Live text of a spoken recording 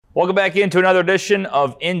Welcome back into another edition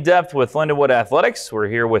of In Depth with Lindenwood Athletics. We're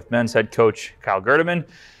here with men's head coach Kyle Gerdeman.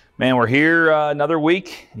 Man, we're here another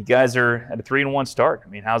week. You guys are at a 3-1 start. I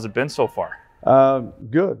mean, how's it been so far?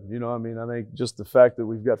 Good. I think just the fact that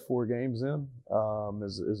we've got 4 games in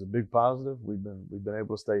is a big positive. We've been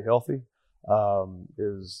able to stay healthy.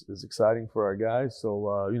 Is exciting for our guys. So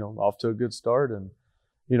off to a good start, and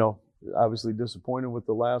obviously disappointed with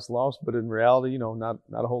the last loss, but in reality, not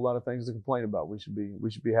a whole lot of things to complain about. We should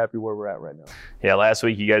be happy where we're at right now. Yeah, last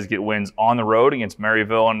week you guys get wins on the road against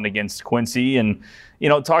Maryville and against Quincy, and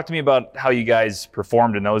talk to me about how you guys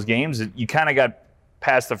performed in those games. You kind of got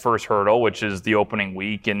past the first hurdle, which is the opening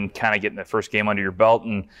week, and kind of getting the first game under your belt,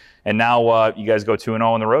 and now you guys go 2-0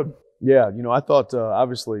 on the road. Yeah, I thought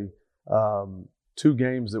obviously 2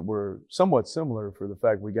 games that were somewhat similar for the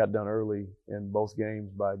fact we got done early in both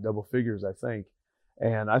games by double figures, I think.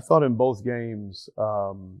 And I thought in both games,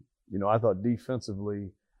 I thought defensively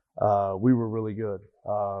we were really good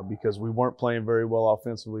because we weren't playing very well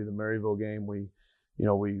offensively. The Maryville game, we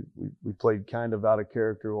played kind of out of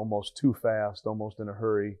character, almost too fast, almost in a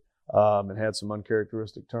hurry, and had some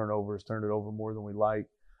uncharacteristic turnovers, turned it over more than we liked.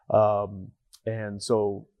 And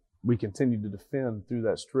so we continued to defend through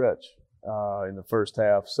that stretch in the first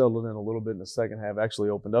half, settled in a little bit in the second half, actually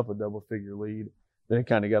opened up a double-figure lead. Then it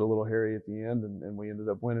kind of got a little hairy at the end, and we ended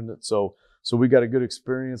up winning it. So we got a good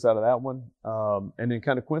experience out of that one. And then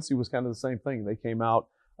kind of Quincy was kind of the same thing. They came out,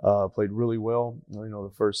 played really well.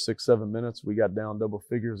 The first 6-7 minutes, we got down double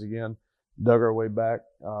figures again, dug our way back,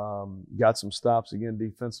 got some stops again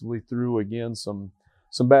defensively, through again some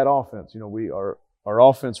bad offense. Our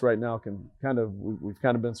offense right now we've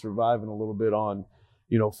kind of been surviving a little bit on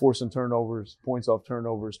forcing turnovers, points off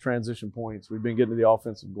turnovers, transition points. We've been getting to the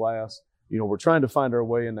offensive glass. We're trying to find our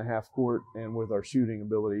way in the half court and with our shooting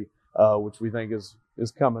ability, which we think is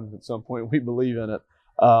coming at some point. We believe in it.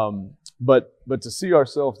 But to see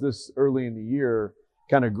ourselves this early in the year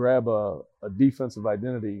kind of grab a defensive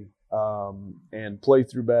identity and play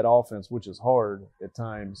through bad offense, which is hard at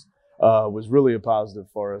times, was really a positive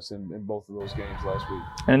for us in both of those games last week.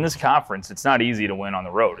 And in this conference, it's not easy to win on the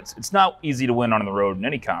road. It's not easy to win on the road in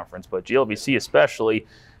any conference, but GLVC especially,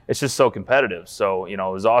 it's just so competitive. So, it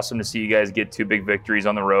was awesome to see you guys get 2 big victories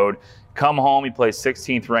on the road. Come home, you play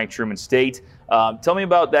 16th ranked Truman State. Tell me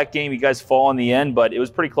about that game. You guys fall in the end, but it was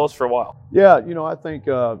pretty close for a while. Yeah, I think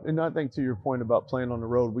to your point about playing on the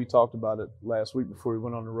road, we talked about it last week before we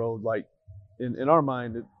went on the road. Like, in our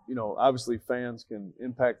mind, obviously fans can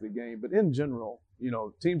impact the game, but in general,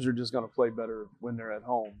 teams are just going to play better when they're at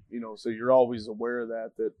home. So you're always aware of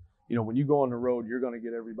that when you go on the road, you're going to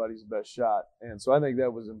get everybody's best shot. And so I think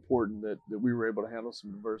that was important that we were able to handle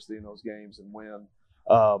some adversity in those games and win.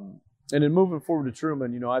 And then moving forward to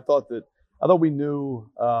Truman, I thought we knew,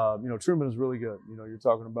 Truman is really good. You're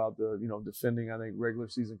talking about the, defending, I think, regular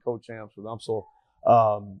season co-champs with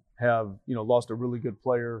UMSL, have, lost a really good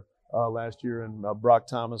player last year in Brock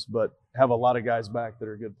Thomas, but have a lot of guys back that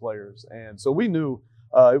are good players. And so we knew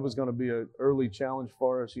it was going to be an early challenge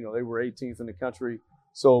for us. They were 18th in the country.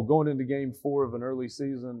 So going into game 4 of an early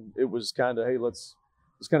season, it was kind of, hey, let's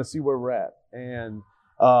kind of see where we're at. And,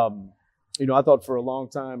 I thought for a long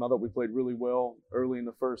time, I thought we played really well early in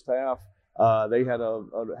the first half. They had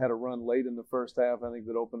a run late in the first half, I think,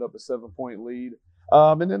 that opened up a 7-point lead.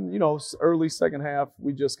 And then, early second half,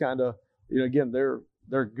 we just kind of, again,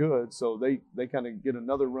 they're good, so they kind of get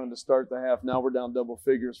another run to start the half. Now we're down double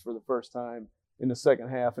figures for the first time in the second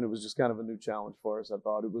half, and it was just kind of a new challenge for us. I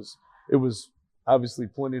thought it was obviously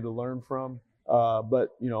plenty to learn from, but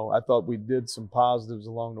I thought we did some positives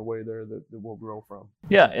along the way there that we'll grow from.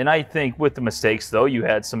 Yeah, and I think with the mistakes, though, you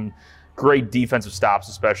had some great defensive stops,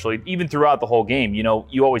 especially even throughout the whole game.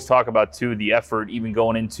 You always talk about, too, the effort even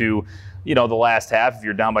going into the last half. If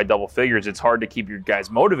you're down by double figures, it's hard to keep your guys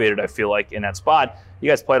motivated, I feel like, in that spot. You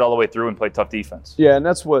guys played all the way through and played tough defense. Yeah, and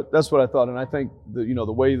that's what I thought. And I think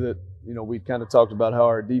the way that we kind of talked about how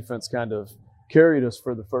our defense kind of carried us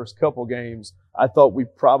for the first couple games, I thought we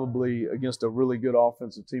probably, against a really good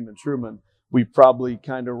offensive team in Truman, we probably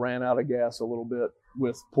kind of ran out of gas a little bit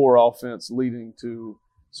with poor offense leading to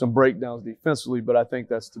some breakdowns defensively, but I think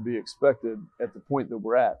that's to be expected at the point that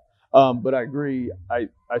we're at. But I agree. I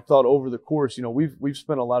thought over the course, we've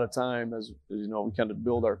spent a lot of time as we kind of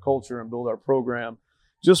build our culture and build our program,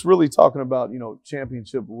 just really talking about,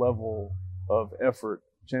 championship level of effort,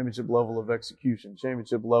 championship level of execution,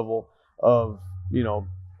 championship level of,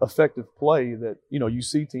 effective play that, you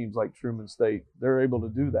see teams like Truman State, they're able to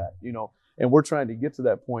do that, and we're trying to get to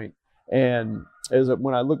that point. And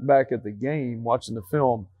when I look back at the game, watching the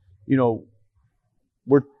film,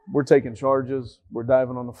 we're taking charges, we're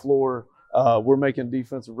diving on the floor, We're making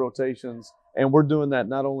defensive rotations, and we're doing that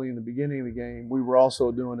not only in the beginning of the game, we were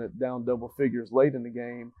also doing it down double figures late in the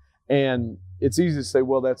game. And it's easy to say,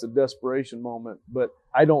 well, that's a desperation moment, but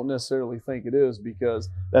I don't necessarily think it is, because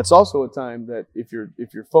that's also a time that if your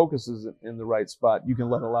focus is in the right spot, you can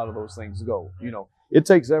let a lot of those things go. It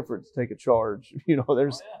takes effort to take a charge.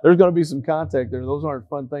 There's going to be some contact there. Those aren't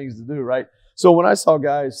fun things to do, right? So when I saw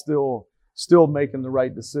guys still making the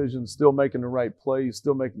right decisions, still making the right plays,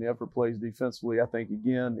 still making the effort plays defensively, I think,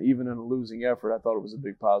 again, even in a losing effort, I thought it was a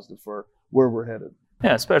big positive for where we're headed.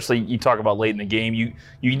 Yeah, especially you talk about late in the game. You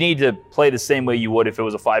need to play the same way you would if it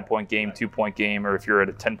was a 5-point game, 2-point game, or if you're at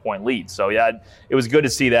a 10-point lead. So, yeah, it was good to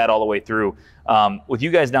see that all the way through. With you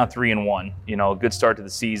guys now 3-1, a good start to the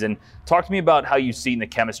season. Talk to me about how you've seen the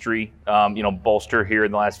chemistry, bolster here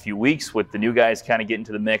in the last few weeks with the new guys kind of getting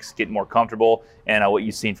to the mix, getting more comfortable, and what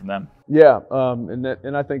you've seen from them. Yeah,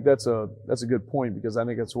 and I think that's a good point, because I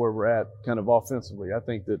think that's where we're at kind of offensively. I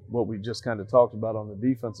think that what we just kind of talked about on the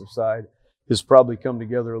defensive side has probably come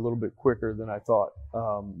together a little bit quicker than I thought,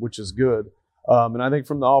 which is good. And I think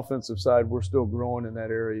from the offensive side, we're still growing in that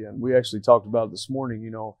area. And we actually talked about it this morning,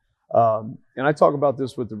 and I talk about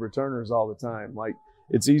this with the returners all the time. Like,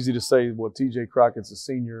 it's easy to say, well, TJ Crockett's a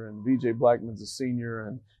senior, and VJ Blackman's a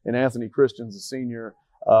senior, and Anthony Christian's a senior,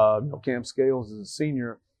 Cam Scales is a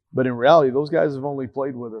senior. But in reality, those guys have only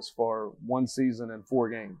played with us for 1 season and 4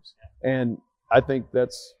 games. And I think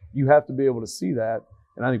you have to be able to see that.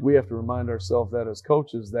 And I think we have to remind ourselves that as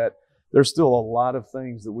coaches, that there's still a lot of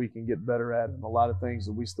things that we can get better at, and a lot of things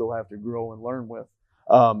that we still have to grow and learn with.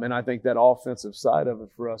 And I think that offensive side of it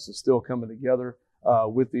for us is still coming together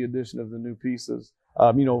with the addition of the new pieces.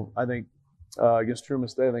 I think against Truman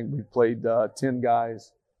State, I think we played 10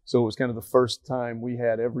 guys. So it was kind of the first time we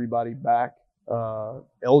had everybody back,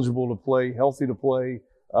 eligible to play, healthy to play,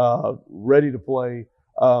 ready to play.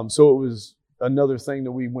 So it was another thing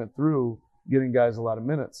that we went through, getting guys a lot of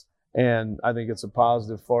minutes. And I think it's a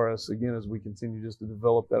positive for us, again, as we continue just to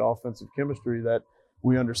develop that offensive chemistry, that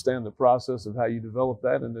we understand the process of how you develop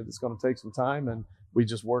that, and that it's going to take some time, and we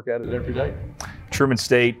just work at it every day. Truman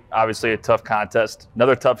State, obviously a tough contest.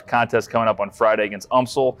 Another tough contest coming up on Friday against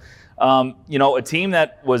UMSL. A team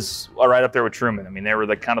that was right up there with Truman. I mean, they were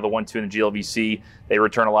kind of the 1-2 in the GLVC. They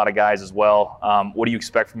return a lot of guys as well. What do you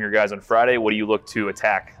expect from your guys on Friday? What do you look to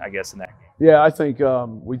attack, I guess, in that game? Yeah, I think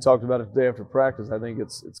we talked about it the day after practice. I think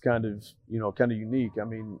it's kind of unique. I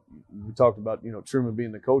mean, we talked about Truman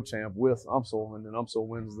being the co-champ with UMSL, and then UMSL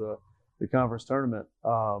wins the conference tournament.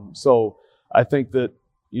 So I think that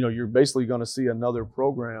you're basically going to see another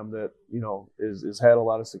program that is had a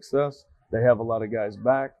lot of success. They have a lot of guys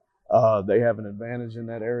back. They have an advantage in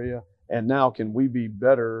that area. And now, can we be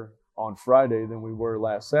better on Friday than we were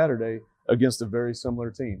last Saturday against a very similar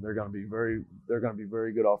team? They're going to be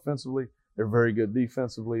very good offensively. They're very good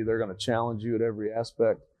defensively. They're going to challenge you at every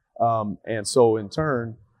aspect. And so in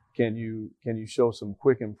turn, can you show some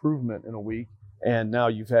quick improvement in a week? And now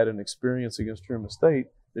you've had an experience against Truman State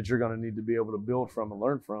that you're going to need to be able to build from and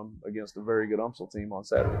learn from against a very good UMSL team on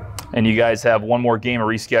Saturday. And you guys have one more game, a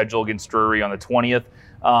reschedule against Drury on the 20th.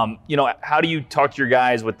 How do you talk to your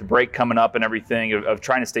guys with the break coming up and everything of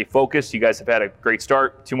trying to stay focused? You guys have had a great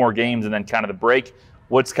start, 2 more games, and then kind of the break.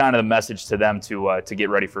 What's kind of the message to them to get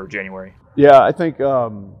ready for January? Yeah, I think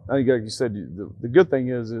like you said, the good thing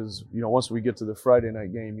is once we get to the Friday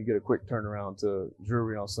night game, you get a quick turnaround to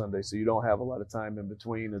Drury on Sunday, so you don't have a lot of time in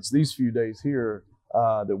between. It's these few days here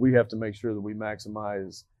that we have to make sure that we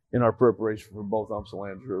maximize in our preparation for both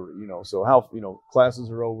UMSL and Drury. So classes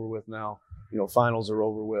are over with now. Finals are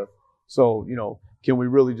over with. So can we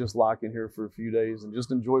really just lock in here for a few days and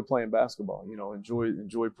just enjoy playing basketball?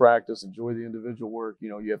 Enjoy practice, enjoy the individual work.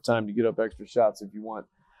 You have time to get up extra shots if you want.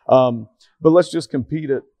 But let's just compete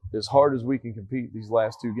it as hard as we can compete these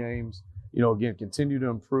last 2 games. Again, continue to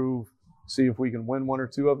improve. See if we can win 1 or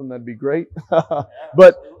 2 of them. That'd be great.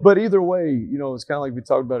 But either way, it's kind of like we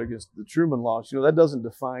talked about against the Truman loss. That doesn't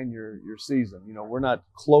define your season. We're not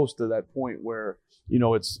close to that point where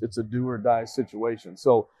it's a do or die situation.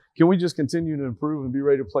 So can we just continue to improve and be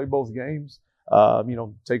ready to play both games?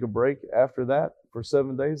 Take a break after that for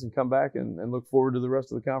 7 days and come back and look forward to the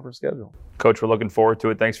rest of the conference schedule. Coach, we're looking forward to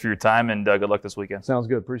it. Thanks for your time, and good luck this weekend. Sounds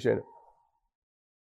good. Appreciate it.